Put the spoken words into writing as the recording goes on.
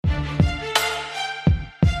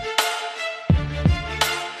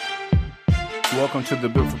welcome to the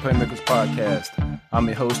Built for Playmakers podcast. I'm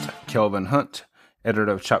your host, Kelvin Hunt,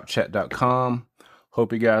 editor of ChopChat.com.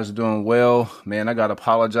 Hope you guys are doing well. Man, I got to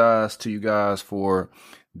apologize to you guys for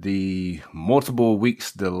the multiple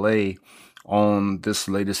weeks delay on this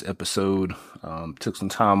latest episode. Took some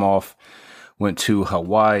time off, went to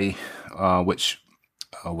Hawaii, which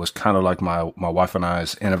was kind of like my wife and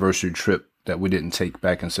I's anniversary trip that we didn't take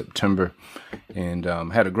back in September, and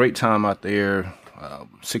had a great time out there.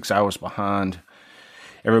 6 hours behind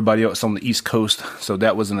everybody else on the East Coast, so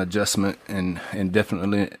that was an adjustment, and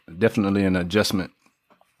definitely an adjustment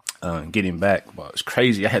getting back. Well, it's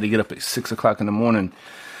crazy. I had to get up at 6 o'clock in the morning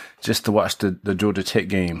just to watch the Georgia Tech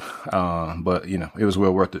game, but it was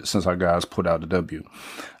well worth it since our guys put out the W.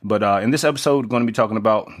 But in this episode, we're going to be talking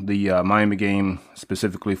about the Miami game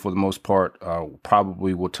specifically. For the most part,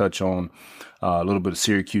 probably will touch on a little bit of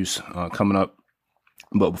Syracuse coming up.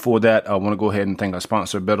 But before that, I want to go ahead and thank our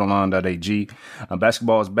sponsor, BetOnline.ag.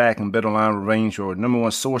 Basketball is back, and BetOnline remains your number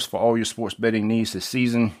one source for all your sports betting needs this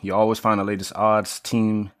season. You always find the latest odds,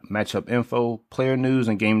 team matchup info, player news,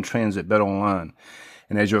 and game trends at BetOnline.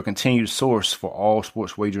 And as your continued source for all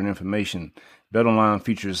sports wagering information, BetOnline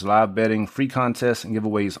features live betting, free contests, and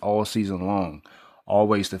giveaways all season long.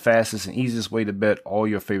 Always the fastest and easiest way to bet all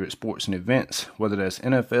your favorite sports and events, whether that's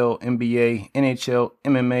NFL, NBA, NHL,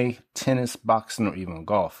 MMA, tennis, boxing, or even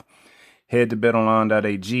golf. Head to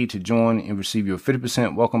betonline.ag to join and receive your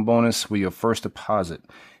 50% welcome bonus with your first deposit.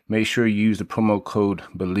 Make sure you use the promo code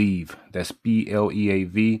BELIEVE, that's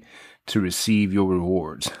BLEAV, to receive your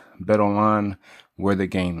rewards. BetOnline, where the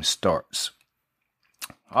game starts.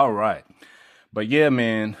 All right. But yeah,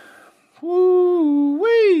 man.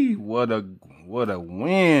 Woo-wee. What a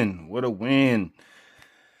win. What a win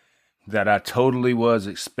that I totally was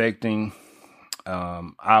expecting.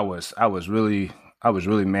 I was really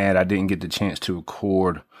mad I didn't get the chance to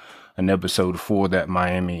record an episode for that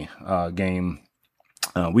Miami game.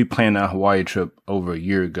 We planned our Hawaii trip over a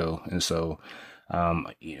year ago, and so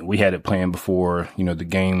we had it planned before the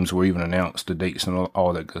games were even announced, the dates and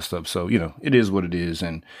all that good stuff. So it is what it is,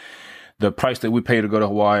 and the price that we paid to go to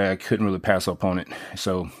Hawaii, I couldn't really pass up on it.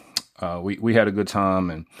 So we had a good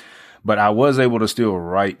time, but I was able to still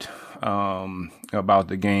write about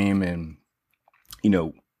the game, and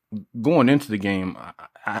going into the game,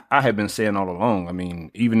 I had been saying all along. I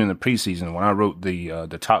mean, even in the preseason, when I wrote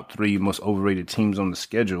the top three most overrated teams on the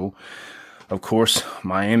schedule, of course,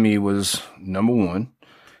 Miami was number one.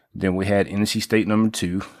 Then we had NC State number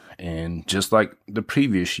two, and just like the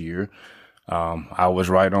previous year, I was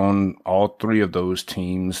right on all three of those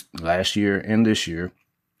teams last year and this year.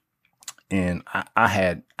 And I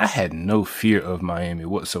had no fear of Miami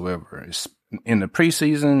whatsoever. In the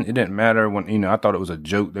preseason, it didn't matter when, I thought it was a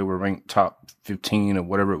joke. They were ranked top 15 or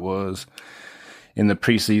whatever it was in the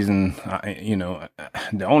preseason.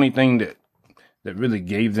 The only thing that really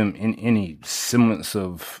gave them any semblance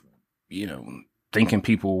of, thinking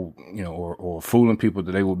people, or fooling people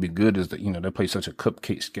that they will be good is that, they play such a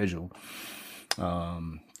cupcake schedule.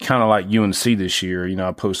 Kind of like UNC this year.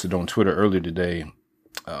 I posted on Twitter earlier today.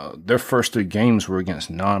 Their first three games were against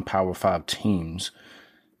non-Power 5 teams.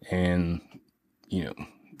 And,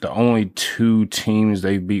 the only two teams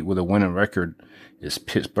they beat with a winning record is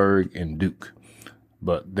Pittsburgh and Duke.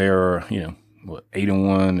 But they're,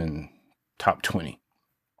 8-1 and top 20.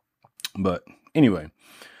 But anyway,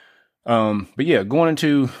 but yeah, going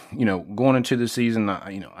into the season,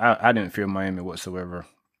 I didn't fear Miami whatsoever.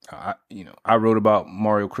 I wrote about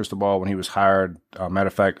Mario Cristobal when he was hired. Matter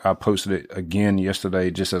of fact, I posted it again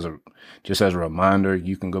yesterday just as a reminder.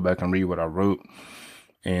 You can go back and read what I wrote.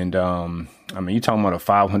 And you're talking about a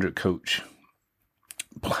 500 coach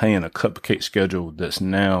playing a cupcake schedule that's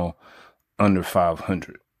now under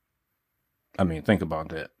 500. I mean, think about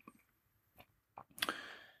that.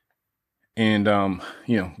 And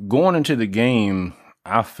going into the game,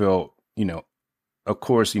 I felt, of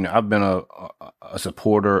course, I've been a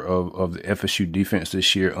supporter of the FSU defense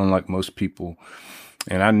this year, unlike most people.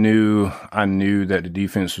 And I knew that the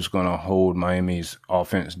defense was going to hold Miami's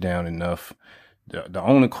offense down enough. The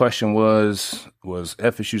only question was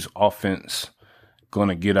FSU's offense going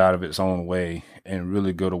to get out of its own way and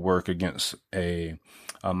really go to work against a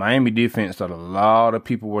Miami defense that a lot of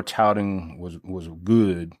people were touting was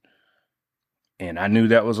good. And I knew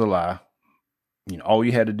that was a lie. All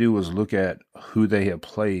you had to do was look at who they had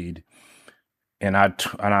played. And I,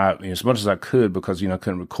 as much as I could, because, I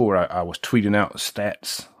couldn't record, I was tweeting out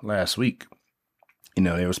stats last week.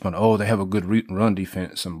 They were saying, they have a good run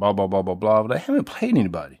defense and blah, blah, blah, blah, blah. But they haven't played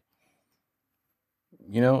anybody.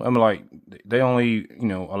 They only,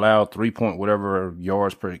 allowed 3 point whatever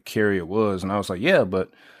yards per carry it was. And I was like, yeah, but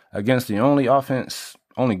against the only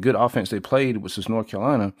good offense they played, which was North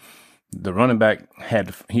Carolina. The running back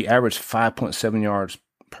he averaged 5.7 yards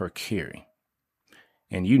per carry.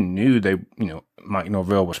 And you knew Mike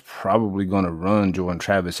Norvell was probably going to run Jordan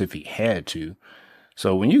Travis if he had to.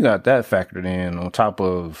 So when you got that factored in on top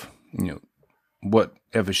of, what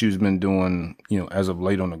FSU's been doing, as of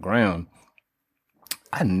late on the ground,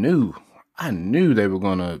 I knew they were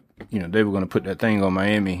going to put that thing on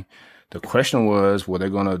Miami. The question was, were they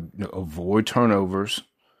going to avoid turnovers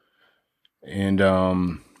and,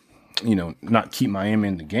 not keep Miami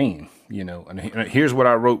in the game? And here's what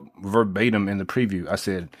I wrote verbatim in the preview. I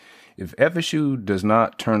said, if FSU does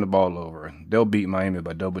not turn the ball over, they'll beat Miami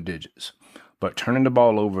by double digits. But turning the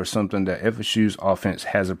ball over is something that FSU's offense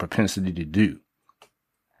has a propensity to do,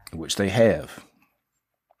 which they have.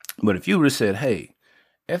 But if you would have said, hey,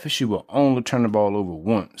 FSU will only turn the ball over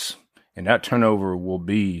once, and that turnover will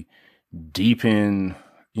be deep in,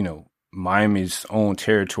 Miami's own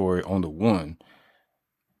territory on the one,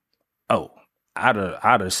 I'd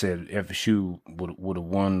have said FSU would have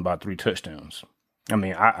won by 3 touchdowns. I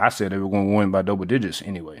mean, I said they were going to win by double digits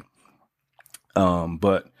anyway.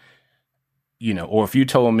 But, or if you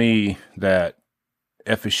told me that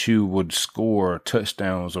FSU would score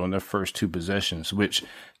touchdowns on their first 2 possessions, which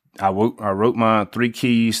I wrote my 3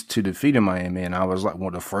 keys to defeating Miami, and I was like,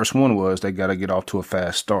 well, the first one was they got to get off to a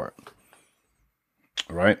fast start.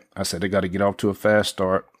 Right? I said they got to get off to a fast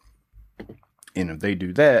start. And if they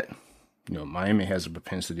do that, Miami has a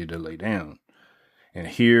propensity to lay down. And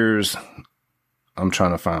I'm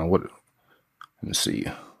trying to find let me see.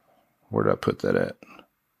 Where did I put that at?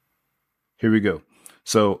 Here we go.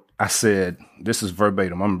 So I said, this is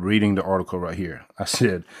verbatim. I'm reading the article right here. I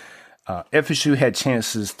said, FSU had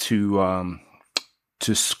chances to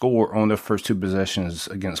score on their first 2 possessions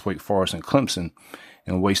against Wake Forest and Clemson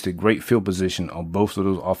and wasted great field position on both of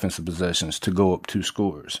those offensive possessions to go up 2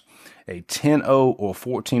 scores. A 10-0 or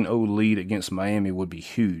 14-0 lead against Miami would be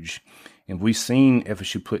huge. And we've seen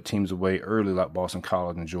FSU put teams away early like Boston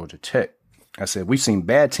College and Georgia Tech. I said, we've seen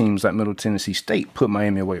bad teams like Middle Tennessee State put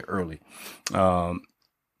Miami away early. I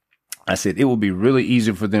said, it will be really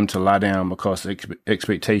easy for them to lie down because the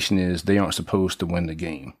expectation is they aren't supposed to win the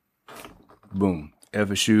game. Boom.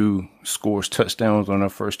 FSU scores touchdowns on their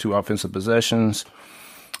first 2 offensive possessions.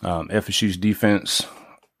 FSU's defense,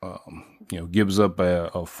 gives up a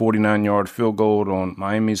 49-yard field goal on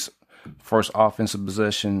Miami's first offensive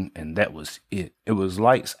possession, and that was it. It was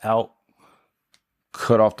lights out,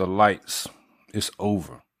 cut off the lights, it's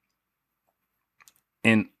over.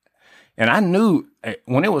 And I knew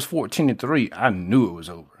when it was 14-3, I knew it was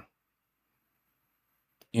over.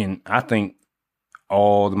 And I think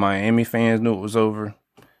all the Miami fans knew it was over,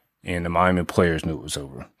 and the Miami players knew it was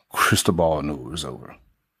over. Cristobal knew it was over.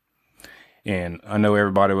 And I know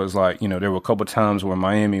everybody was like, there were a couple of times where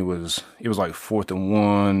Miami it was like 4th and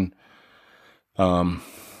 1.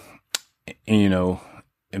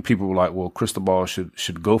 And people were like, well, Cristobal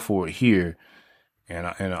should go for it here.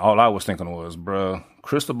 And all I was thinking was, bruh,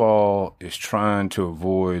 Cristobal is trying to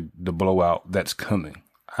avoid the blowout that's coming.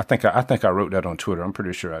 I think I wrote that on Twitter. I'm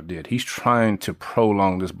pretty sure I did. He's trying to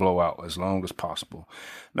prolong this blowout as long as possible.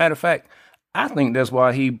 Matter of fact, I think that's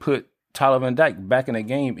why he put Tyler Van Dyke back in the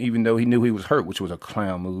game, even though he knew he was hurt, which was a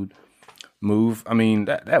clown move. I mean,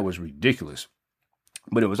 that was ridiculous.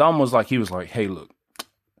 But it was almost like he was like, hey, look,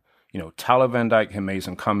 Tyler Van Dyke had made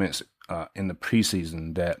some comments in the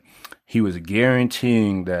preseason that he was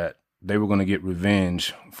guaranteeing that they were going to get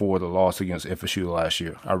revenge for the loss against FSU last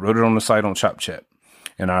year. I wrote it on the site on Chop Chat,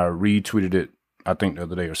 and I retweeted it, I think, the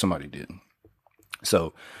other day, or somebody did.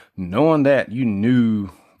 So knowing that, you knew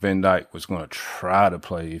Van Dyke was going to try to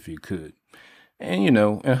play if he could. And,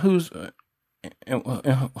 and who's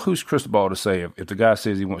Cristobal to say if the guy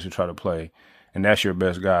says he wants to try to play and that's your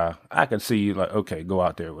best guy, I could see like, okay, go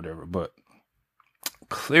out there or whatever. But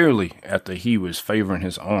clearly after he was favoring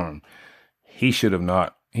his arm, he should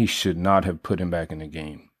not have put him back in the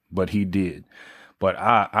game, but he did. But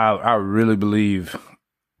I really believe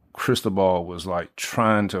Cristobal was like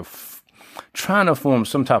trying to form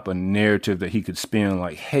some type of narrative that he could spin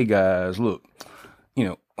like, hey guys, look,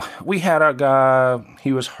 we had our guy,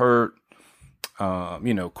 he was hurt.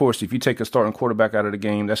 Of course, if you take a starting quarterback out of the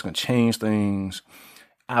game, that's going to change things.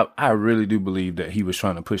 I really do believe that he was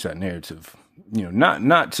trying to push that narrative,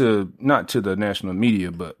 not to the national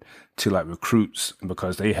media, but to like recruits,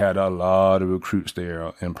 because they had a lot of recruits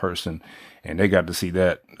there in person and they got to see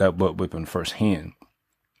that butt whipping firsthand.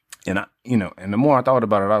 And and the more I thought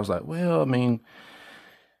about it, I was like, well, I mean,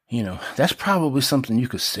 that's probably something you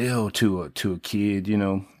could sell to a kid,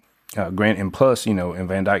 Grant, and plus, and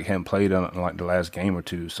Van Dyke hadn't played on like the last game or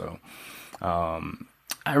two. So I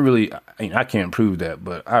can't prove that,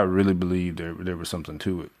 but I really believe there was something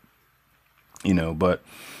to it, but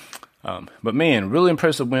man, really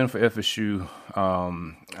impressive win for FSU.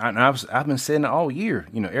 I've been saying it all year.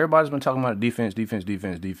 Everybody's been talking about defense.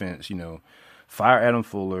 Fire Adam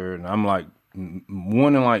Fuller, and I'm like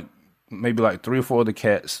one in like maybe like 3 or 4 other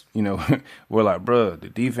cats. We're like, bruh, the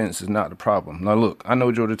defense is not the problem. Now look, I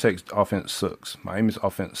know Georgia Tech's offense sucks. Miami's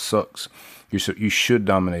offense sucks. You should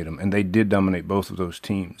dominate them, and they did dominate both of those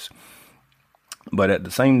teams. But at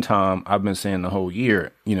the same time, I've been saying the whole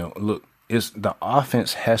year, look. The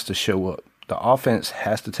offense has to show up. The offense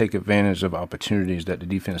has to take advantage of opportunities that the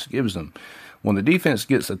defense gives them. When the defense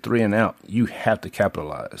gets a 3 and out, you have to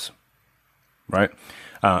capitalize, right?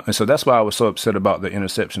 And so that's why I was so upset about the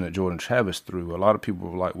interception that Jordan Travis threw. A lot of people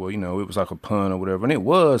were like, well, it was like a pun or whatever. And it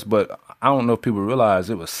was, but I don't know if people realize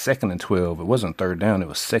it was 2nd and 12. It wasn't 3rd down. It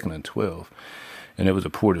was 2nd and 12. And it was a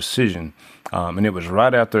poor decision. And it was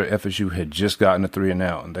right after FSU had just gotten a 3 and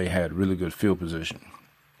out, and they had really good field position.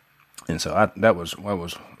 And so that was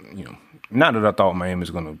not that I thought Miami was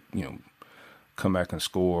going to, come back and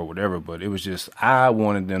score or whatever, but it was just, I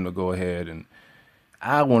wanted them to go ahead and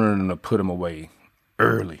I wanted them to put them away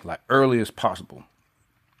early as possible.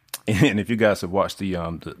 And if you guys have watched the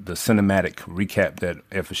cinematic recap that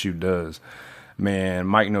FSU does, man,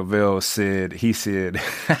 Mike Norvell said, he said,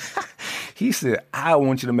 I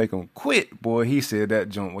want you to make them quit, boy. He said that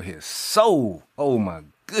joint with his soul. Oh my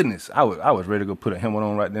goodness, I was ready to go put a helmet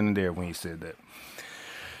on right then and there when he said that.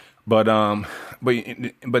 But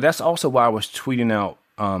that's also why I was tweeting out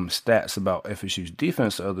stats about FSU's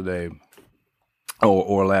defense the other day,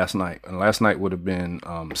 or last night. And last night would have been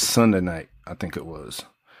Sunday night, I think it was.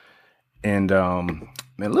 And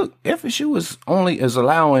man, look, FSU is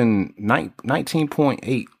allowing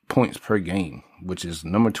 19.8 points per game, which is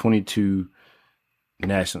number 22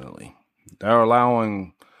 nationally. They're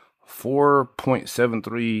allowing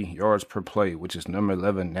 4.73 yards per play, which is number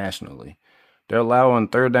 11 nationally. They're allowing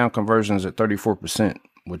 3rd down conversions at 34%,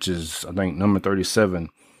 which is, I think, number 37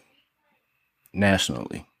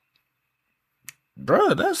 nationally.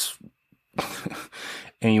 Bruh, that's...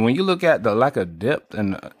 And when you look at the lack of depth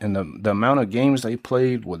and the amount of games they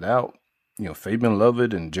played without, Fabian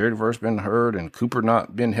Lovett and Jared Verse been hurt and Cooper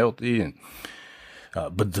not been healthy and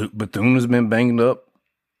Bethune has been banged up.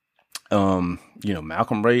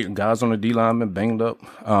 Malcolm Ray and guys on the D line been banged up.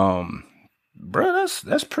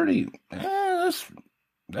 That's pretty.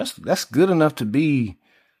 That's good enough to be,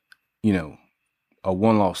 a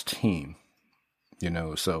 1-loss team.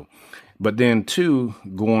 So, but then too,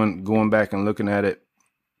 going back and looking at it,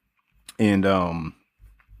 and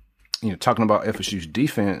talking about FSU's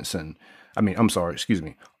defense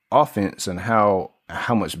offense and how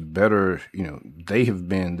much better they have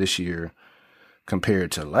been this year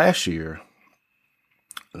compared to last year.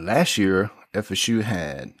 Last year, FSU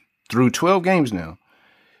had, through 12 games now,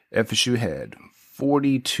 FSU had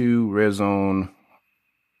 42 red zone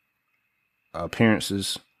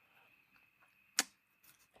appearances.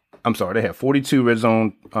 They had 42 red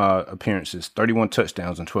zone appearances, 31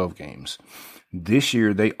 touchdowns in 12 games. This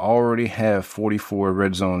year, they already have 44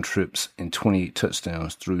 red zone trips and 28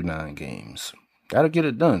 touchdowns through 9 games. Got to get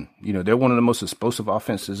it done. They're one of the most explosive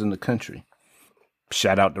offenses in the country.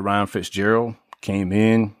 Shout out to Ryan Fitzgerald. Came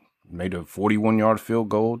in, made a 41-yard field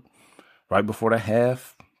goal right before the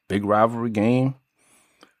half. Big rivalry game.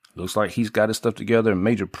 Looks like he's got his stuff together.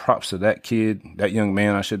 Major props to that kid, that young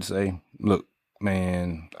man, I should say. Look,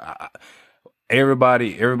 man,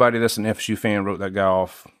 everybody that's an FSU fan wrote that guy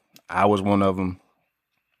off. I was one of them.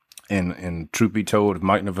 And truth be told, if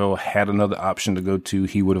Mike Norvell had another option to go to,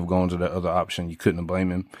 he would have gone to that other option. You couldn't blame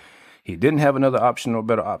him. He didn't have another option or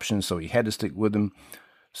better option, so he had to stick with him.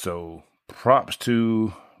 So props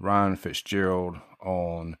to Ryan Fitzgerald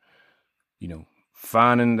on,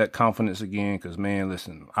 finding that confidence again. Because man,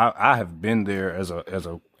 listen, I have been there as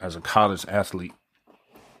a college athlete.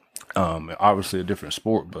 Obviously a different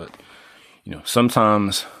sport, but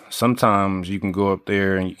sometimes you can go up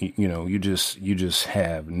there and you just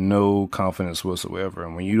have no confidence whatsoever.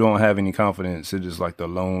 And when you don't have any confidence, it is like the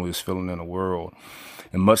loneliest feeling in the world.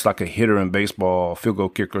 And much like a hitter in baseball, a field goal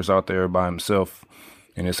kicker's out there by himself,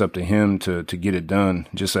 and it's up to him to get it done,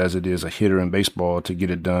 just as it is a hitter in baseball to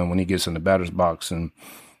get it done when he gets in the batter's box. And,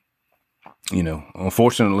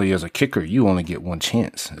 unfortunately, as a kicker, you only get one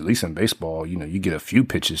chance. At least in baseball, you get a few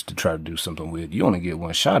pitches to try to do something with. You only get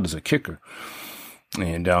one shot as a kicker.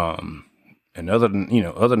 And other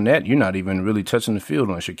than that, you're not even really touching the field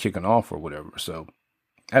unless you're kicking off or whatever. So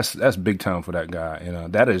that's big time for that guy.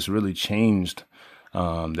 And that has really changed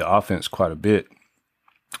the offense quite a bit.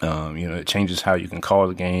 It changes how you can call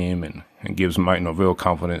the game and gives Mike Norvell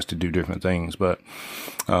confidence to do different things. But,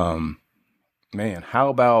 man, how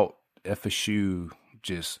about FSU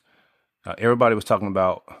just everybody was talking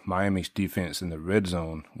about Miami's defense in the red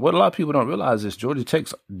zone. What a lot of people don't realize is Georgia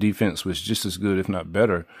Tech's defense was just as good, if not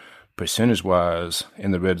better, percentage-wise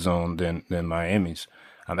in the red zone than Miami's.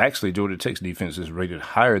 Actually, Georgia Tech's defense is rated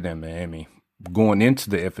higher than Miami going into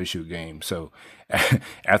the FSU game. So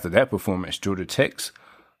after that performance, Georgia Tech's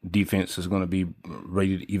defense is going to be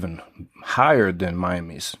rated even higher than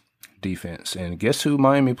Miami's defense. And guess who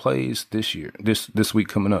Miami plays this week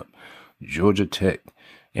coming up? Georgia Tech.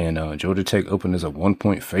 And Georgia Tech opened as a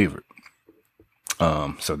 1-point favorite.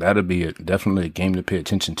 So that'll be definitely a game to pay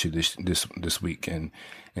attention to this week. And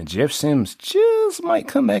Jeff Sims just might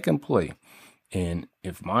come back and play. And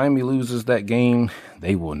if Miami loses that game,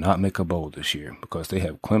 they will not make a bowl this year because they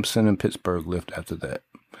have Clemson and Pittsburgh left after that.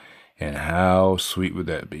 And how sweet would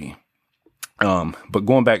that be? But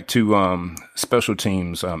going back to special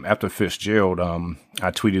teams, after Fitzgerald,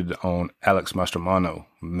 I tweeted on Alex Mastromano.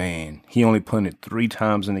 Man, he only punted 3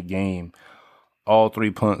 times in the game. All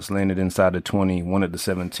 3 punts landed inside the 20, one at the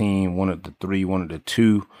 17, one at the 3, one at the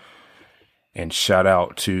 2. And shout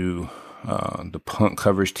out to the punt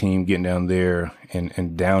coverage team getting down there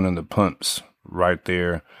and down in the punts right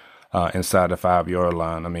there inside the 5-yard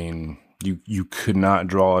line. I mean, you could not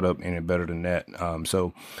draw it up any better than that.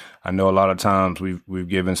 So I know a lot of times we've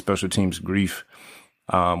given special teams grief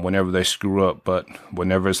whenever they screw up, but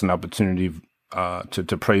whenever it's an opportunity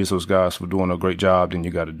to praise those guys for doing a great job, then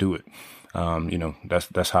you got to do it.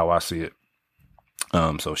 That's how I see it.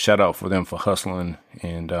 So shout out for them for hustling.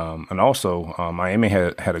 And also Miami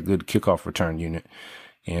had a good kickoff return unit.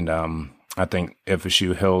 And I think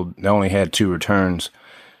FSU they only had 2 returns,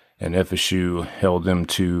 and FSU held them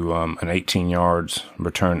to an 18 yards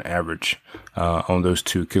return average on those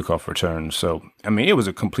 2 kickoff returns. So, I mean, it was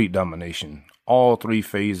a complete domination. All 3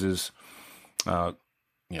 phases,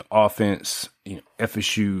 offense,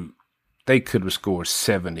 FSU, they could have scored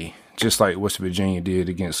 70, just like West Virginia did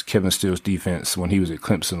against Kevin Steele's defense when he was at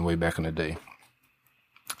Clemson way back in the day.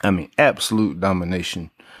 I mean, absolute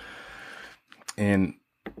domination. And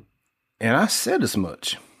I said as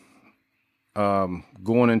much.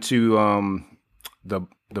 Going into the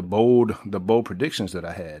bold predictions that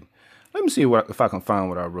I had. Let me see if I can find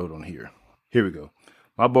what I wrote on here. Here we go.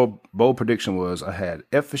 My bold prediction was I had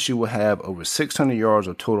FSU will have over 600 yards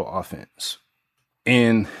of total offense.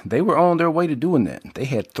 And they were on their way to doing that. They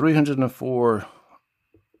had 304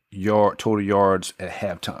 total yards at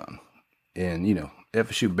halftime. And,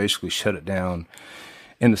 FSU basically shut it down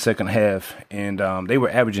in the second half. And they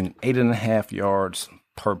were averaging 8.5 yards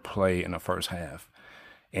per play in the first half.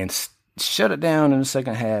 And shut it down in the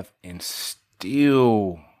second half and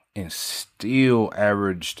still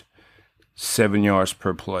averaged 7 yards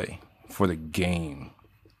per play for the game.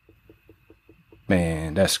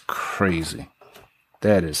 Man, that's crazy.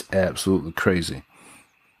 That is absolutely crazy.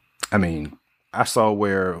 I mean, I saw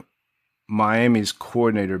where Miami's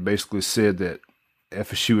coordinator basically said that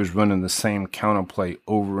FSU is running the same counter play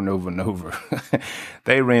over and over and over.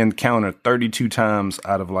 They ran counter 32 times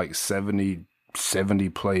out of like 70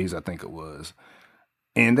 plays, I think it was.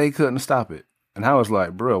 And they couldn't stop it. And I was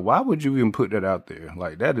like, bro, why would you even put that out there?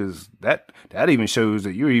 Like that even shows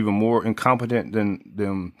that you're even more incompetent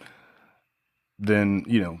than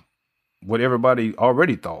what everybody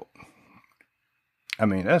already thought. I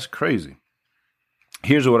mean, that's crazy.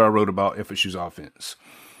 Here's what I wrote about FSU's offense.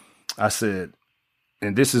 I said,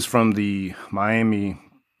 and this is from the Miami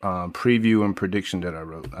preview and prediction that I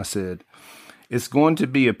wrote. I said, it's going to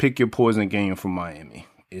be a pick your poison game for Miami.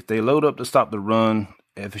 If they load up to stop the run,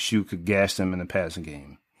 FSU could gash them in the passing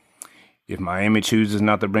game. If Miami chooses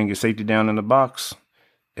not to bring a safety down in the box,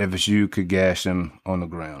 FSU could gash them on the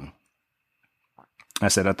ground. I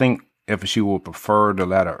said, I think FSU will prefer the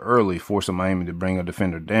latter early, forcing Miami to bring a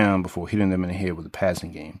defender down before hitting them in the head with a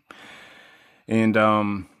passing game. And,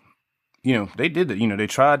 they did that. They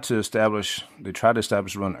tried to establish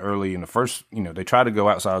run early in the first, they tried to go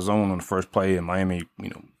outside zone on the first play, and Miami,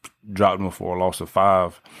 dropped them for a loss of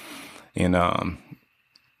 5. And, then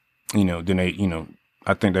they,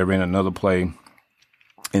 I think they ran another play,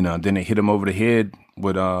 and then they hit him over the head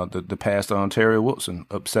with the pass to Ontario Wilson,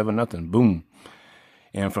 up 7-0, boom.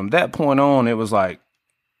 And from that point on, it was like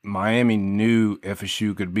Miami knew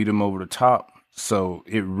FSU could beat them over the top. So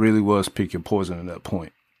it really was pick your poison at that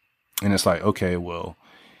point. And it's like, okay, well,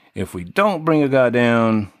 if we don't bring a guy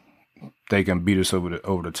down, they can beat us over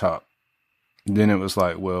the top. Then it was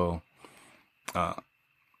like, well,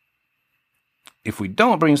 if we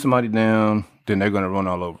don't bring somebody down, then they're going to run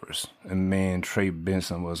all over us. And man, Trey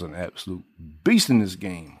Benson was an absolute beast in this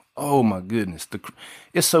game. Oh my goodness.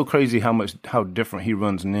 It's so crazy how different he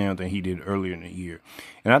runs now than he did earlier in the year.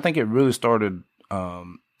 And I think it really started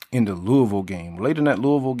in the Louisville game. Late in that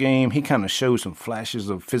Louisville game, he kind of showed some flashes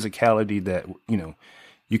of physicality that,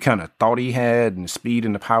 you kind of thought he had, and the speed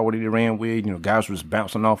and the power that he ran with. Guys were just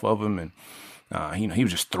bouncing off of him, and he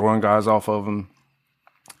was just throwing guys off of him.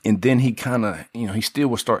 And then he kind of, he still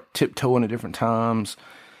would start tiptoeing at different times.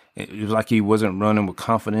 It was like he wasn't running with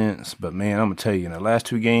confidence. But man, I'm gonna tell you, in the last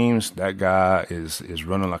 2 games, that guy is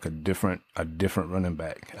running like a different running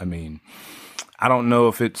back. I mean, I don't know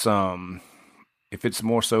if it's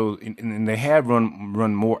more so, and they have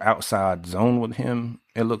run more outside zone with him,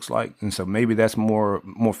 it looks like, and so maybe that's more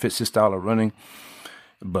fits his style of running.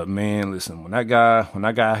 But man, listen, when that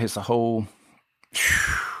guy hits a hole,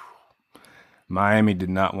 Miami did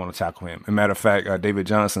not want to tackle him. As a matter of fact, David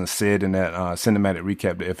Johnson said in that cinematic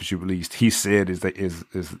recap that FSU released, he said as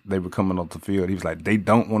they were coming off the field, he was like, they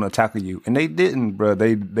don't want to tackle you, and they didn't, bro.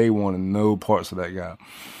 They wanted no parts of that guy.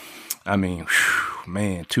 I mean,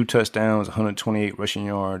 man, 2 touchdowns, 128 rushing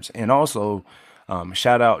yards. And also,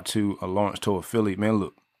 shout out to Lawrence Toafili. Man,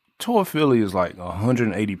 look, Toafili is like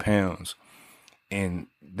 180 pounds, and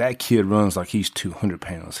that kid runs like he's 200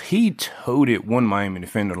 pounds. He toted one Miami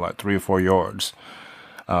defender like 3 or 4 yards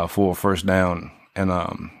for a first down. And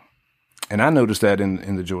I noticed that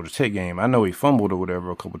in the Georgia Tech game. I know he fumbled or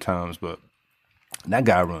whatever a couple times, but that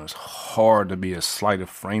guy runs hard to be as slight of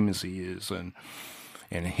frame as he is. And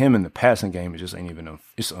him in the passing game, it just ain't even,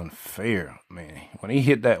 it's unfair, man. When he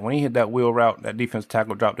hit that wheel route, that defensive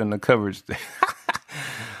tackle dropped in the coverage.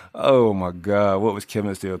 Oh my God, what was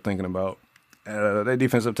Kevin still thinking about? That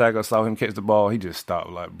defensive tackle saw him catch the ball. He just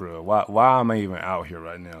stopped like, bro, why am I even out here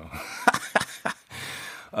right now?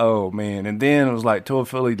 Oh man. And then it was like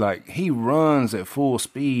Toafili, like he runs at full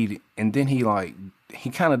speed, and then he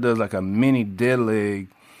kind of does like a mini dead leg.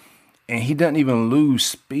 And he doesn't even lose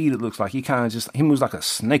speed, it looks like. He moves like a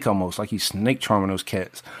snake almost, like he's snake charming those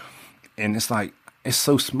cats. And it's like, it's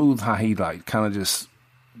so smooth how he like kind of just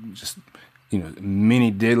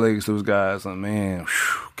mini dead legs those guys. And man,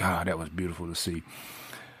 God, that was beautiful to see.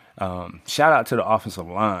 Shout out to the offensive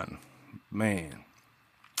line. Man,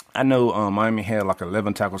 I know Miami had like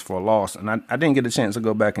 11 tackles for a loss, and I didn't get a chance to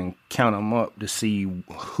go back and count them up to see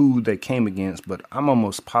who they came against, but I'm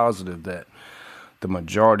almost positive that the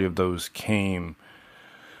majority of those came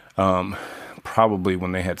probably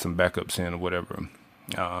when they had some backups in or whatever.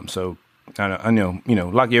 So I know,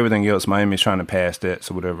 like everything else, Miami's trying to pass that,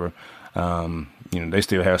 so whatever. They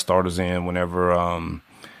still have starters in whenever,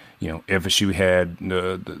 FSU had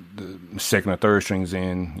the second or third strings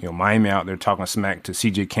in. Miami out there talking smack to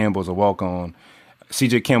C.J. Campbell as a walk-on.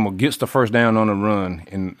 C.J. Campbell gets the first down on the run,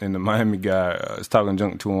 and the Miami guy is talking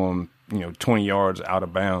junk to him, 20 yards out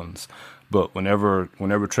of bounds. But whenever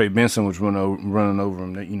Trey Benson was running over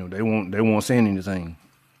him, they won't say anything.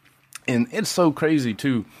 And it's so crazy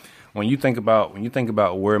too when you think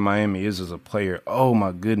about where Miami is as a player. Oh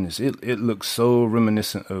my goodness, it looks so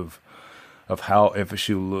reminiscent of how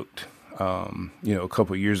FSU looked, a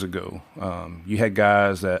couple of years ago. You had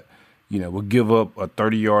guys that would give up a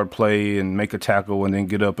 30-yard play and make a tackle and then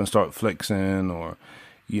get up and start flexing, or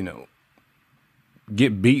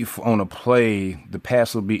get beat on a play, the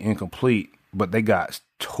pass will be incomplete, but they got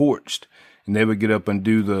torched, and they would get up and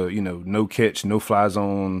do the, no catch, no fly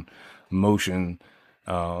zone motion,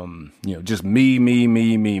 just me,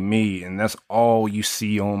 and that's all you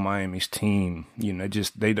see on Miami's team.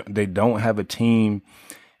 They don't have a team,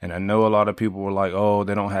 and I know a lot of people were like, oh,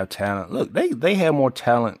 they don't have talent. Look, they have more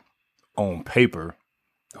talent on paper,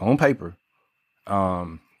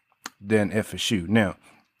 than FSU. Now,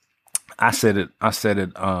 I said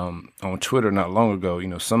it on Twitter not long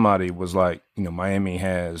ago. Somebody was like, Miami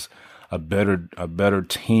has a better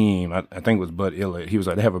team. I think it was Bud Illett. He was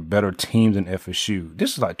like, they have a better team than FSU.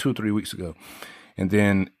 This is like 2 or 3 weeks ago. And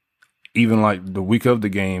then even like the week of the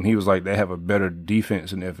game, he was like, they have a better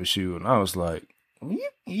defense than FSU. And I was like,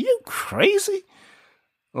 you crazy?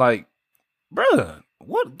 Like, bruh,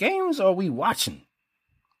 what games are we watching?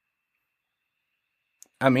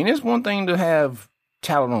 I mean, it's one thing to have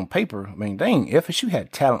talent on paper. I mean, dang, FSU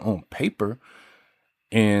had talent on paper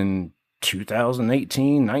in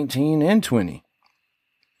 2018, 19, and 20.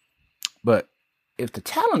 But if the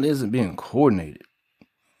talent isn't being coordinated,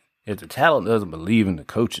 if the talent doesn't believe in the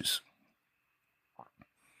coaches,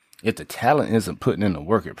 if the talent isn't putting in the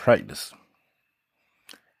work at practice,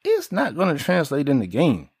 it's not going to translate in the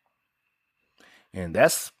game. And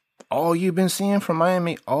that's all you've been seeing from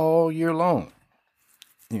Miami all year long.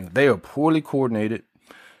 They are poorly coordinated.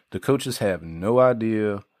 The coaches have no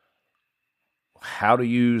idea how to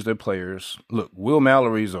use their players. Look, Will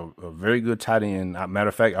Mallory's a very good tight end. Matter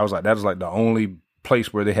of fact, I was like, that is like the only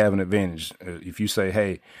place where they have an advantage. If you say,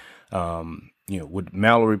 hey, would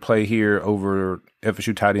Mallory play here over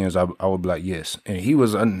FSU tight ends? I would be like, yes. And he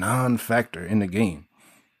was a non-factor in the game.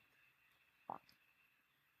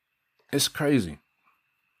 It's crazy.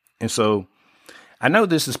 And so I know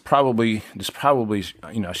this probably,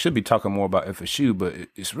 I should be talking more about FSU, but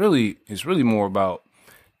it's really more about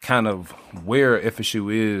kind of where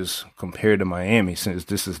FSU is compared to Miami, since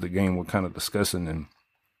this is the game we're kind of discussing. And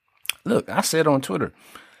look, I said on Twitter,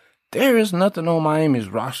 there is nothing on Miami's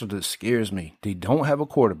roster that scares me. They don't have a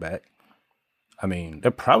quarterback. I mean,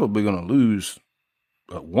 they're probably going to lose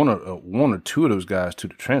one or two of those guys to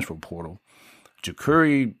the transfer portal.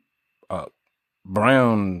 Ja'Cory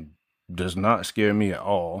Brown does not scare me at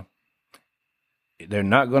all. They're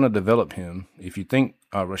not going to develop him. If you think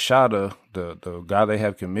Rashada, the guy they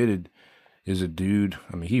have committed, is a dude,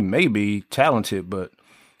 I mean, he may be talented, but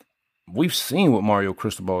we've seen what Mario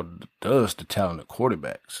Cristobal does to talented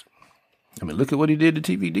quarterbacks. I mean, look at what he did to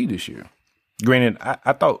TVD this year. Granted,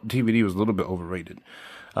 I thought TVD was a little bit overrated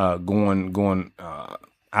going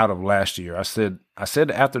out of last year. I said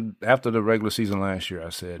after the regular season last year, I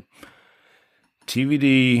said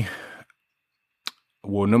TVD.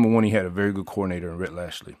 Well, number one, he had a very good coordinator in Rhett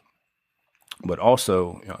Lashley. But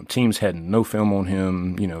also, teams had no film on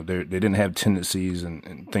him. They didn't have tendencies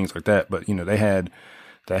and things like that. But, they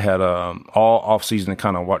had all offseason to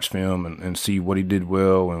kind of watch film and see what he did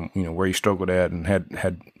well and, where he struggled at, and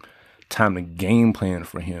had time to game plan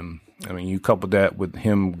for him. I mean, you couple that with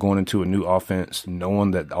him going into a new offense, knowing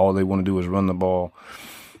that all they want to do is run the ball.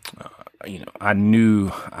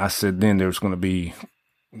 I said then there was going to be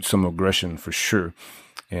some aggression for sure.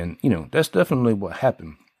 And, that's definitely what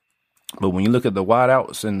happened. But when you look at the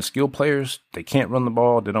wideouts and the skill players, they can't run the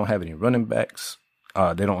ball. They don't have any running backs.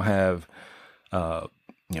 They don't have,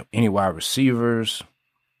 any wide receivers.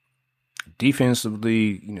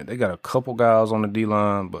 Defensively, they got a couple guys on the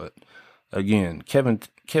D-line. But, again, Kevin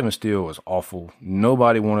Steele was awful.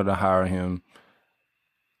 Nobody wanted to hire him.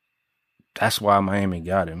 That's why Miami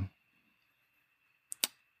got him.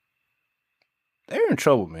 They're in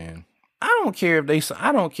trouble, man. I don't care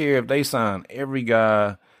if they sign every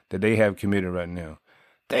guy that they have committed right now.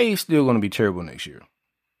 They still going to be terrible next year.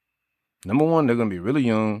 Number one, they're going to be really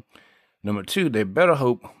young. Number two, they better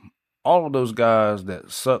hope all of those guys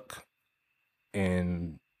that suck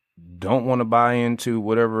and don't want to buy into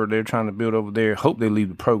whatever they're trying to build over there, hope they leave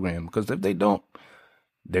the program. Because if they don't,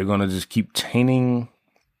 they're going to just keep tainting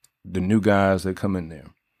the new guys that come in there.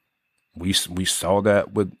 We saw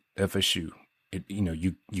that with FSU.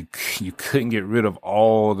 You couldn't get rid of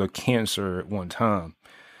all the cancer at one time.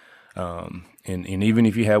 And even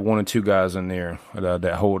if you have one or two guys in there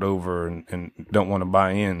that hold over and don't want to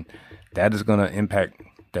buy in, that is going to impact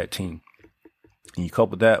that team. And you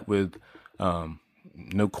couple that with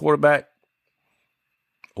no quarterback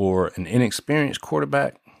or an inexperienced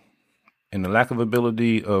quarterback, and the lack of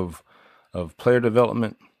ability of player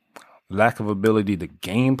development, lack of ability to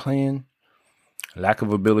game plan, lack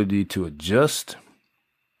of ability to adjust.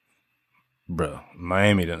 Bro,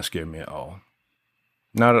 Miami doesn't scare me at all.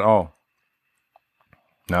 Not at all.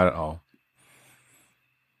 Not at all.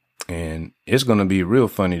 And it's going to be real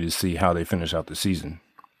funny to see how they finish out the season.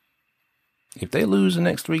 If they lose the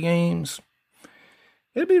next 3 games,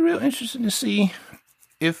 it'll be real interesting to see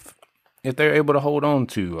if they're able to hold on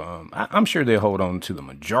to. I'm sure they'll hold on to the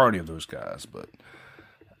majority of those guys, but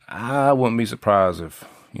I wouldn't be surprised if,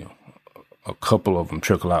 a couple of them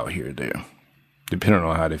trickle out here or there, depending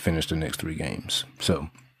on how they finish the next 3 games. So,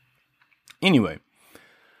 anyway,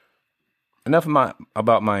 enough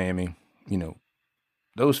about Miami.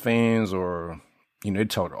 Those fans they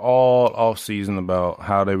talked all off season about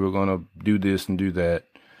how they were going to do this and do that.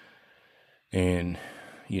 And,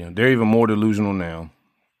 they're even more delusional now.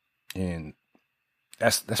 And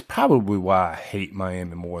that's probably why I hate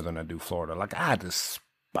Miami more than I do Florida. Like, I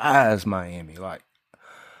despise Miami. Like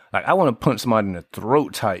I want to punch somebody in the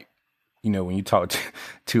throat type, when you talk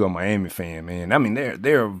to a Miami fan, man. I mean,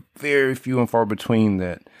 there are very few and far between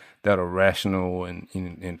that are rational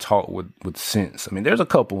and talk with sense. I mean, there's a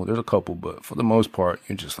couple, but for the most part,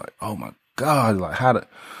 you're just like, oh my God, like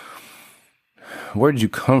where did you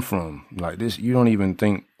come from? Like this, you don't even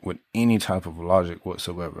think with any type of logic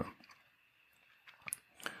whatsoever.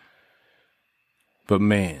 But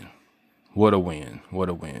man, what a win. What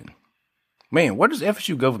a win. Man, where does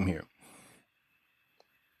FSU go from here?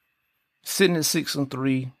 Sitting at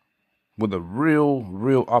 6-3, with a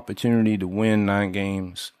real opportunity to win 9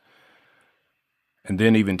 games, and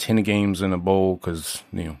then even 10 games in a bowl, because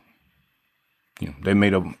they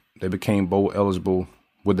became bowl eligible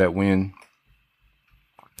with that win.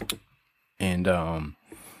 And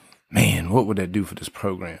man, what would that do for this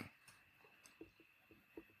program?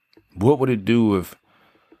 What would it do if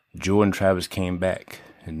Jordan Travis came back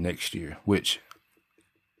next year? Which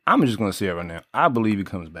I'm just going to say it right now. I believe he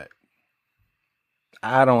comes back.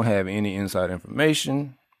 I don't have any inside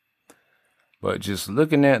information, but just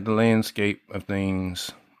looking at the landscape of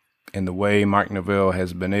things and the way Mike Norvell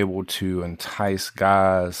has been able to entice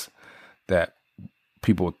guys that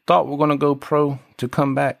people thought were going to go pro to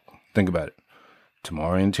come back. Think about it.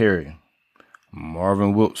 Tamorrion Terry,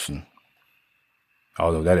 Marvin Wilson,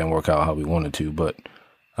 although that didn't work out how we wanted to, but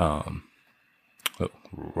look,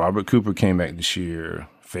 Robert Cooper came back this year.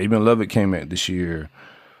 Fabian Lovett came back this year.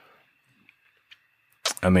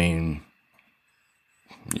 I mean,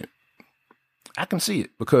 yeah, I can see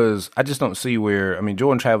it, because I just don't see where,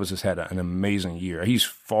 Jordan Travis has had an amazing year. He's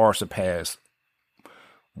far surpassed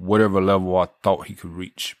whatever level I thought he could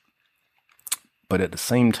reach. But at the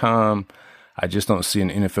same time, I just don't see an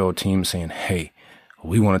NFL team saying, hey,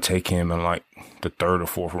 we want to take him in like the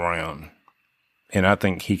 3rd or 4th round. And I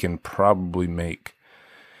think he can probably make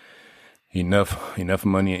enough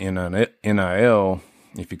money in NIL.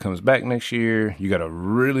 If he comes back next year, you got a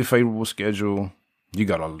really favorable schedule. You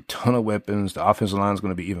got a ton of weapons. The offensive line is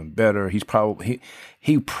going to be even better. He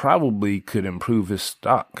probably could improve his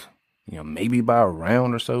stock, maybe by a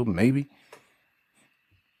round or so, maybe,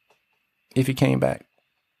 if he came back.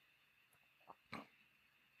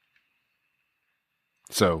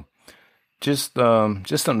 So, just something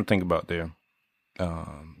to think about there.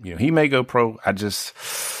 He may go pro. I just,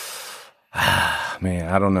 man,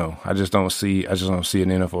 I don't know. I just don't see an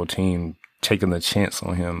NFL team taking the chance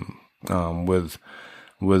on him with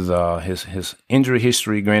his injury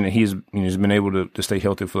history. Granted, he's been able to stay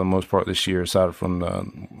healthy for the most part this year, aside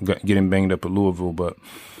from getting banged up at Louisville. But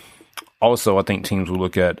also, I think teams will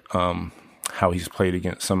look at how he's played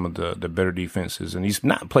against some of the better defenses, and he's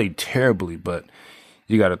not played terribly, but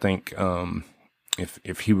you got to think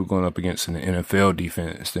if he were going up against an NFL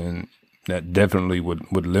defense, then that definitely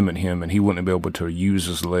would limit him, and he wouldn't be able to use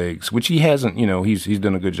his legs, which he hasn't. He's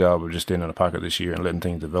done a good job of just staying in the pocket this year and letting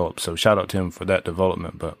things develop. So shout out to him for that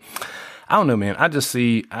development. But I don't know, man. I just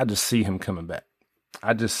see him coming back.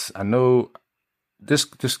 I know this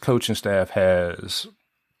coaching staff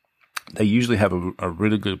they usually have a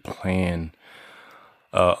really good plan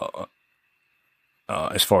as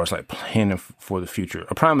far as like planning for the future.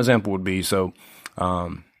 A prime example would be,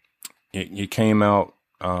 it came out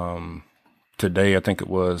today, I think it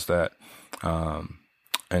was, that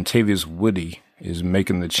Antavius Woody is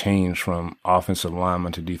making the change from offensive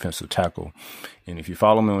lineman to defensive tackle. And if you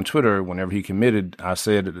follow me on Twitter, whenever he committed, I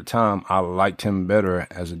said at the time I liked him better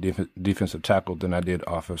as a defensive tackle than I did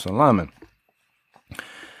offensive lineman.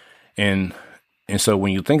 And so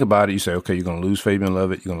when you think about it, you say, okay, you're going to lose Fabian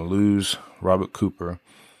Lovett, you're going to lose Robert Cooper,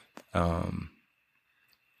 and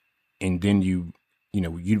then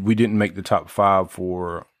we didn't make the top 5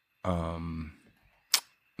 for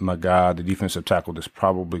my guy, the defensive tackle that's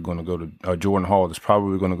probably going to go to Jordan Hall, that's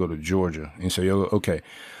probably going to go to Georgia. And so you're okay.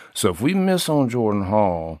 So if we miss on Jordan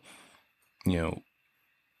Hall, we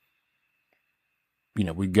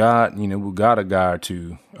got a guy or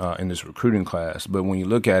two in this recruiting class. But when you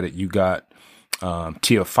look at it, you got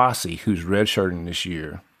Tiafasi, who's redshirting this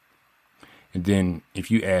year. And then if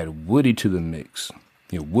you add Woody to the mix,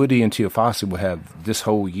 Woody and Tiafasi will have this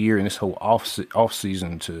whole year and this whole off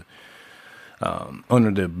season to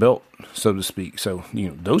under their belt, so to speak. So,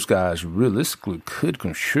 those guys realistically could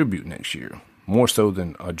contribute next year, more so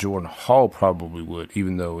than Jordan Hall probably would,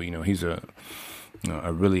 even though, he's a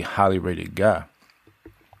really highly rated guy.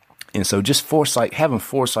 And so just having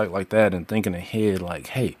foresight like that and thinking ahead like,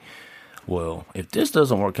 hey, well, if this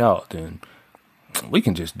doesn't work out, then we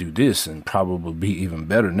can just do this and probably be even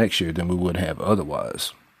better next year than we would have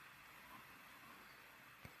otherwise.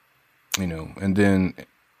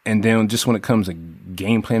 And then just when it comes to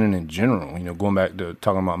game planning in general, going back to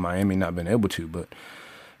talking about Miami not being able to, but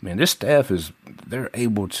man, this staff they're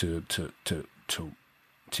able to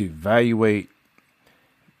evaluate,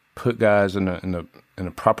 put guys in the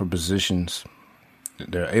proper positions.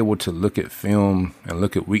 They're able to look at film and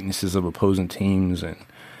look at weaknesses of opposing teams and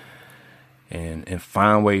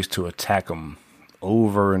find ways to attack them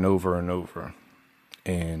over and over and over.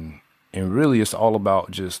 And really it's all about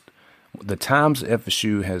just the times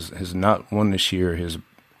FSU has not won this year.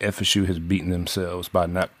 FSU has beaten themselves by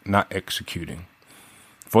not executing.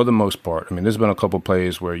 for the most part, I mean, there's been a couple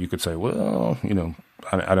plays where you could say, well,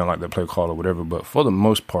 I don't like that play call or whatever, but for the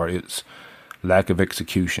most part, it's lack of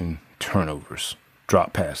execution, turnovers,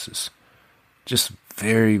 drop passes, just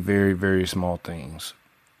very, very, very small things.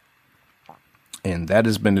 And that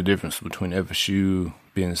has been the difference between FSU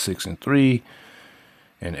being 6-3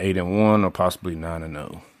 and 8-1 or possibly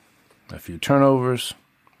 9-0. A few turnovers,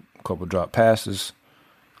 a couple drop passes.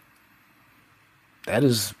 That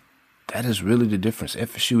is really the difference.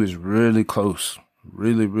 FSU is really close,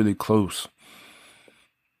 really, really close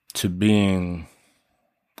to being.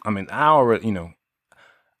 I mean, I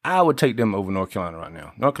would take them over North Carolina right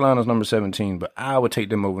now. North Carolina's number 17, but I would take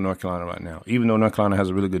them over North Carolina right now. Even though North Carolina has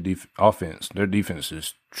a really good offense, their defense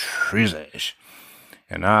is trash.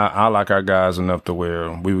 And I like our guys enough to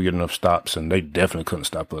where we would get enough stops, and they definitely couldn't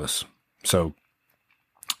stop us. So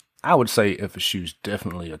I would say FSU's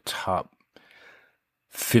definitely a top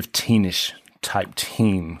 15-ish type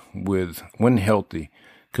team with, when healthy,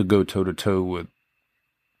 could go toe-to-toe with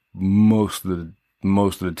most of the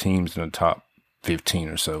teams in the top 15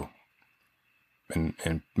 or so,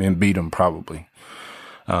 and beat them probably.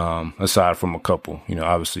 Aside from a couple,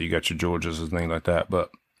 obviously you got your Georgias and things like that,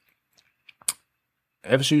 but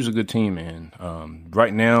FSU's a good team, man.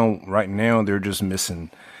 Right now they're just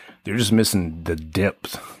missing the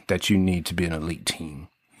depth that you need to be an elite team.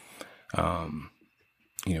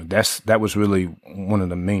 That was really one of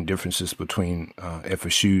the main differences between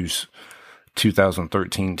FSU's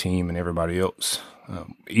 2013 team and everybody else.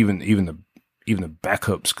 Even the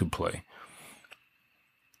backups could play.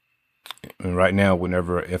 And right now,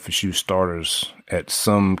 whenever FSU starters at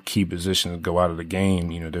some key positions go out of the game,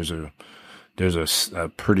 there's a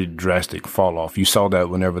pretty drastic fall off. You saw that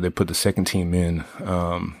whenever they put the second team in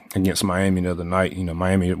against Miami the other night.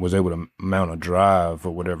 Miami was able to mount a drive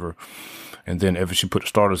or whatever, and then FSU put the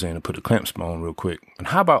starters in and put the clamps on real quick. And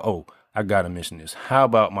how about, I gotta mention this. How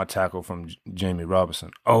about my tackle from Jamie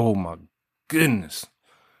Robinson? Oh my goodness,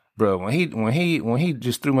 bro! When he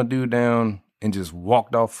just threw my dude down and just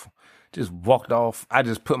walked off. I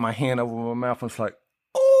just put my hand over my mouth and was like,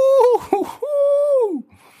 ooh,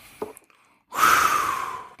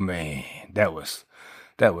 man, that was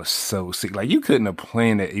so sick. Like, you couldn't have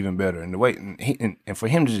planned that even better. And the way, and for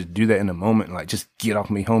him to just do that in the moment, like, just get off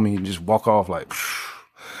me, homie, and just walk off, like,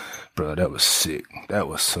 bro, that was sick. That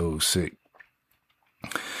was so sick.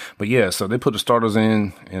 But yeah, so they put the starters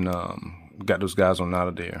in and got those guys on out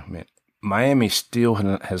of there, man. Miami still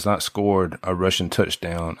has not scored a rushing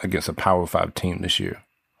touchdown against a Power 5 team this year.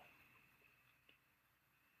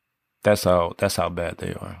 That's how bad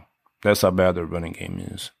they are. That's how bad their running game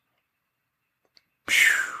is.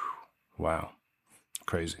 Wow.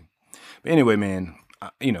 Crazy. But anyway, man,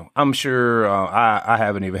 I'm sure I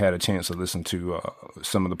haven't even had a chance to listen to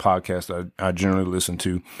some of the podcasts I generally listen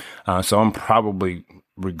to. So I'm probably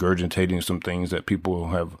regurgitating some things that people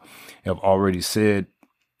have already said.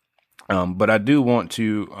 But I do want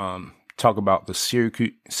to talk about the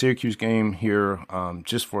Syracuse game here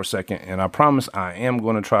just for a second. And I promise I am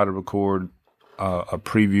going to try to record a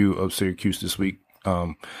preview of Syracuse this week.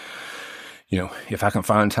 If I can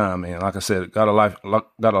find time, man. Like I said, got a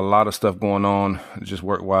lot of stuff going on, just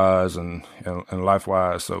work wise and life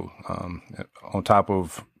wise. So on top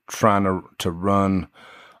of trying to run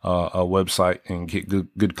a website and get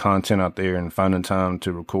good content out there, and finding time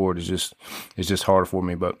to record is just hard for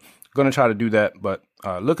me. But going to try to do that. But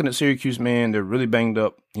looking at Syracuse, man, they're really banged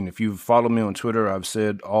up. And if you've followed me on Twitter, I've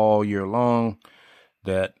said all year long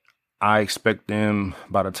that I expect them,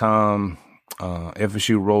 by the time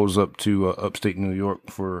FSU rolls up to upstate New York,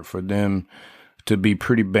 for them to be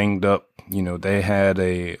pretty banged up. They had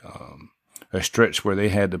a stretch where they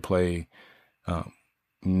had to play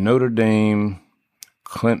Notre Dame,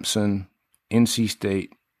 Clemson, NC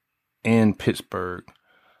State, and Pittsburgh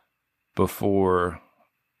before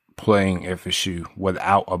playing FSU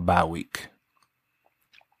without a bye week.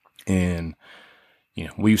 And,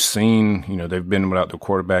 we've seen, they've been without the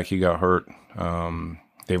quarterback. He got hurt.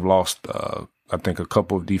 They've lost, I think, a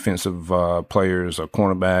couple of defensive players, a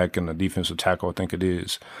cornerback and a defensive tackle, I think it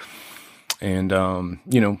is. And,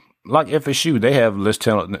 like FSU, they have less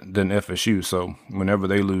talent than FSU. So whenever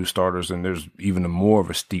they lose starters, then there's even more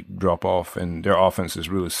of a steep drop off, and their offense has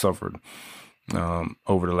really suffered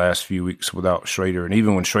over the last few weeks without Schrader. And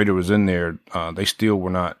even when Schrader was in there, they still were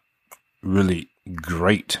not really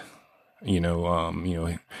great. They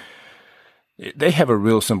have a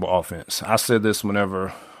real simple offense. I said this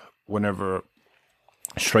whenever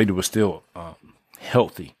Schrader was still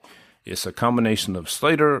healthy. It's a combination of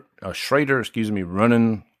Schrader,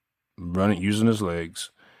 running using his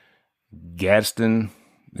legs, Gadsden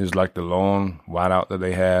is like the long wideout that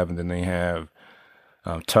they have, and then they have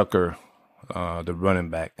Tucker, the running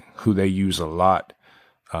back, who they use a lot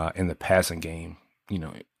in the passing game.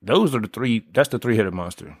 Those are the three. That's the three-headed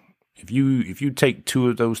monster. If you take two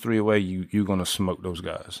of those three away, you're gonna smoke those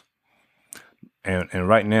guys. And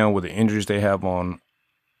right now, with the injuries they have on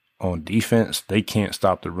defense, they can't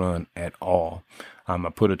stop the run at all. I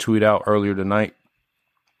put a tweet out earlier tonight.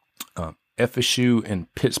 FSU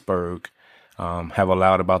and Pittsburgh have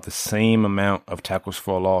allowed about the same amount of tackles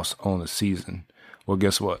for a loss on the season. Well,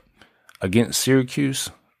 guess what? Against Syracuse,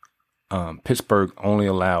 Pittsburgh only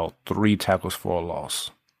allowed 3 tackles for a loss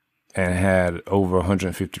and had over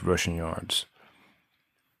 150 rushing yards.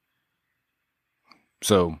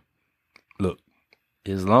 So, look,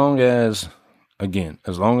 as long as the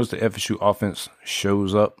FSU offense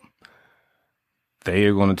shows up, they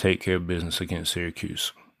are going to take care of business against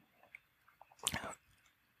Syracuse.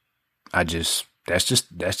 That's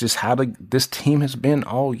just how this team has been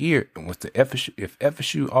all year. With the FSU, if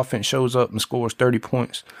FSU offense shows up and scores 30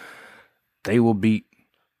 points, they will beat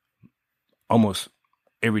almost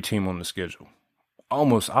every team on the schedule. I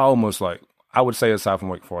would say aside from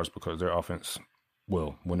Wake Forest, because their offense,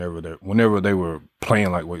 well, whenever they were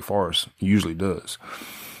playing like Wake Forest, usually does.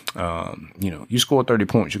 You score 30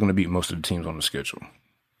 points, you're going to beat most of the teams on the schedule.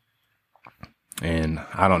 And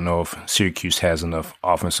I don't know if Syracuse has enough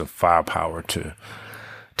offensive firepower to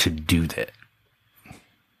do that.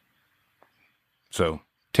 So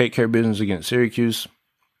take care of business against Syracuse.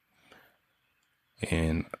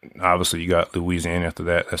 And obviously you got Louisiana after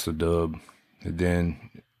that. That's the dub. And then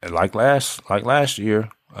like last year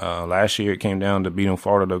it came down to beating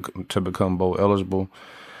Florida to become bowl eligible.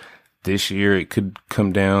 This year it could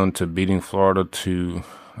come down to beating Florida to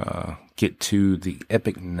get to the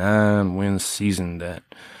epic 9-win season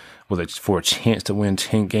for a chance to win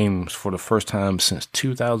 10 games for the first time since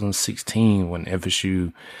 2016 when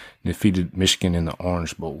FSU defeated Michigan in the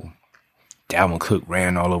Orange Bowl. Dalvin Cook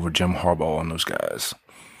ran all over Jim Harbaugh on those guys.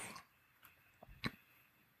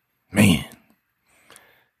 Man,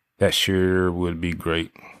 that sure would be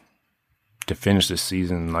great to finish the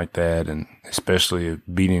season like that, and especially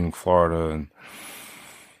beating Florida. And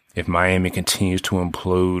if Miami continues to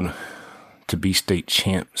implode to be state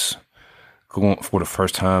champs, going for the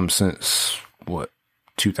first time since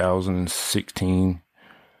 2016,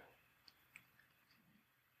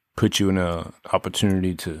 put you in an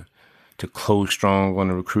opportunity to close strong on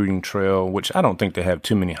the recruiting trail, which I don't think they have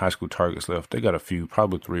too many high school targets left. They got a few,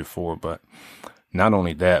 probably 3 or 4, but not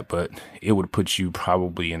only that, but it would put you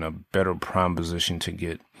probably in a better prime position to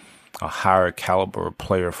get a higher caliber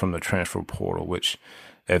player from the transfer portal, which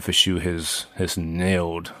FSU has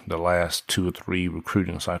nailed the last 2 or 3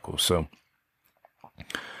 recruiting cycles. So,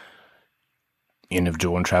 and if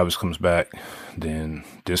Jordan Travis comes back, then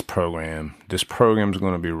this program is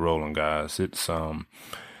going to be rolling, guys. It's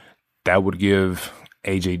that would give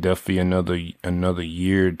AJ Duffy another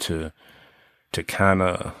year to kind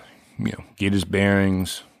of get his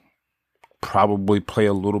bearings, probably play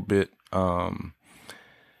a little bit, and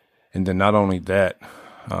then not only that,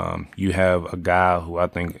 you have a guy who I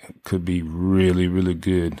think could be really, really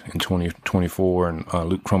good in 2024, and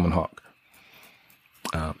Luke Krummenhoek.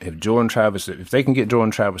 If they can get Jordan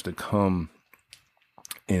Travis to come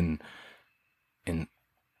in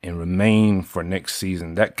and remain for next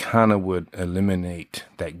season, that kind of would eliminate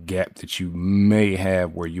that gap that you may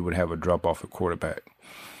have where you would have a drop off at quarterback.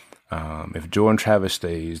 If Jordan Travis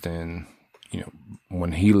stays, then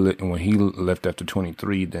when he left after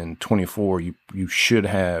 23, then 24 you should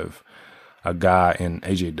have a guy in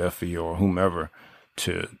AJ Duffy or whomever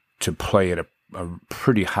to play at a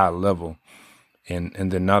pretty high level,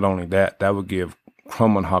 and then not only that would give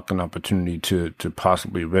Krummenhoek an opportunity to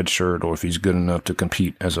possibly redshirt, or if he's good enough to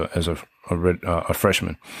compete as a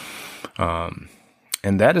freshman. And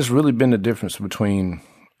that has really been the difference between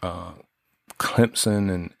Clemson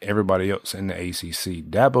and everybody else in the ACC.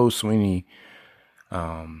 Dabo Swinney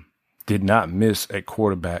did not miss at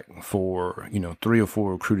quarterback for 3 or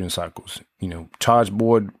 4 recruiting cycles. Taj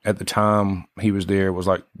Boyd at the time he was there was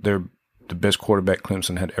like the best quarterback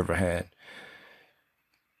Clemson had ever had.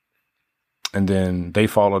 And then they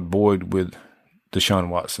followed Boyd with Deshaun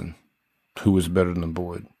Watson, who was better than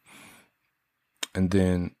Boyd. And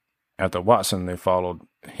then after Watson, they followed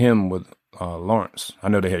him with Lawrence. I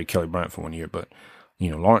know they had Kelly Bryant for 1 year, but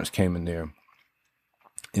Lawrence came in there,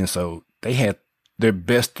 and so they had their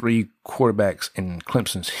best 3 quarterbacks in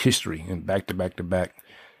Clemson's history in back-to-back-to-back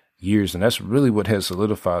years, and that's really what has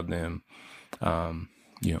solidified them,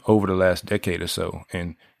 over the last decade or so.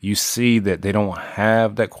 And you see that they don't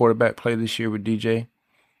have that quarterback play this year with DJ.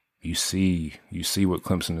 you see what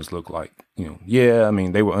Clemson has looked like. Yeah, I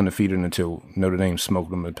mean, they were undefeated until Notre Dame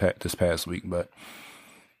smoked them this past week, but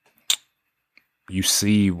you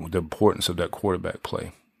see the importance of that quarterback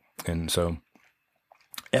play. And so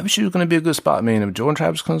FSU is going to be a good spot, man. If Jordan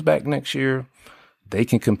Travis comes back next year, they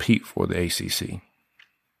can compete for the ACC.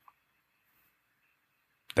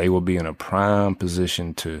 They will be in a prime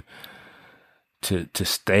position to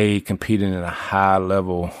stay competing at a high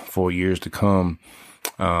level for years to come.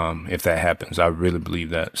 If that happens, I really believe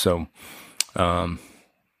that. So,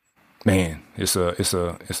 man, it's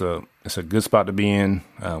a good spot to be in.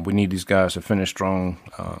 We need these guys to finish strong.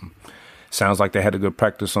 Sounds like they had a good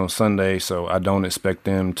practice on Sunday, so I don't expect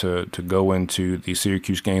them to go into the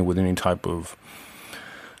Syracuse game with any type of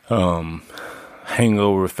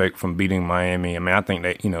hangover effect from beating Miami. I mean, I think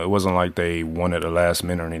that, it wasn't like they won at the last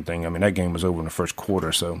minute or anything. I mean, that game was over in the first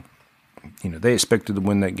quarter, so, they expected to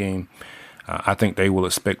win that game. I think they will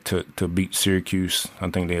expect to beat Syracuse. I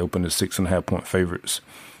think they opened as 6.5-point favorites.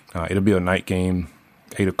 It'll be a night game,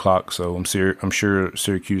 8 o'clock, so I'm sure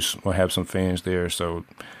Syracuse will have some fans there, so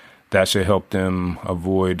that should help them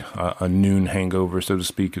avoid a noon hangover, so to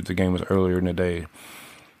speak, if the game was earlier in the day.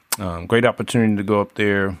 Great opportunity to go up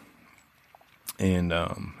there and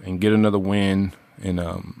get another win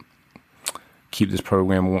and keep this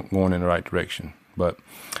program going in the right direction. But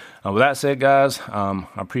with that said, guys, I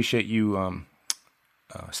appreciate you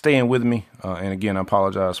staying with me. And again, I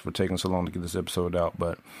apologize for taking so long to get this episode out,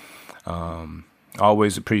 but I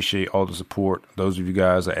always appreciate all the support. Those of you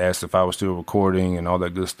guys that asked if I was still recording and all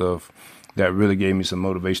that good stuff, that really gave me some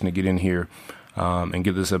motivation to get in here and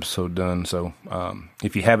get this episode done. So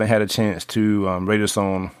if you haven't had a chance to rate us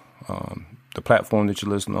on the platform that you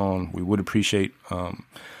listen on, we would appreciate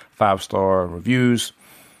 5-star reviews.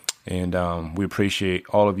 And we appreciate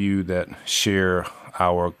all of you that share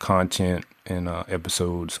our content and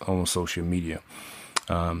episodes on social media.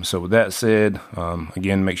 So with that said,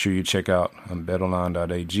 again, make sure you check out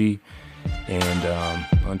betonline.ag.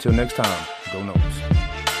 And until next time, go Notes.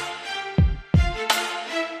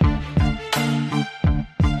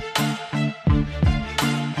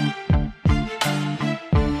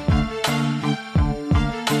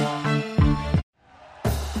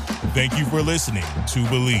 Thank you for listening to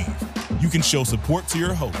Believe. You can show support to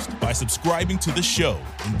your host by subscribing to the show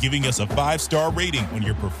and giving us a 5-star rating on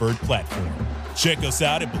your preferred platform. Check us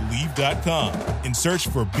out at Believe.com and search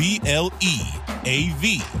for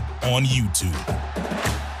BLEAV on YouTube.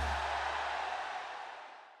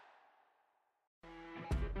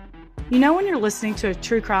 You know when you're listening to a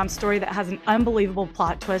true crime story that has an unbelievable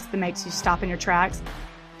plot twist that makes you stop in your tracks?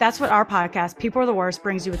 That's what our podcast, People Are the Worst,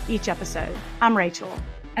 brings you with each episode. I'm Rachel.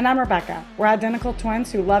 And I'm Rebecca. We're identical twins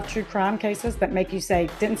who love true crime cases that make you say,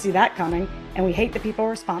 didn't see that coming, and we hate the people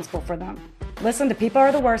responsible for them. Listen to People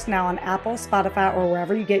Are the Worst now on Apple, Spotify, or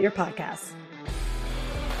wherever you get your podcasts.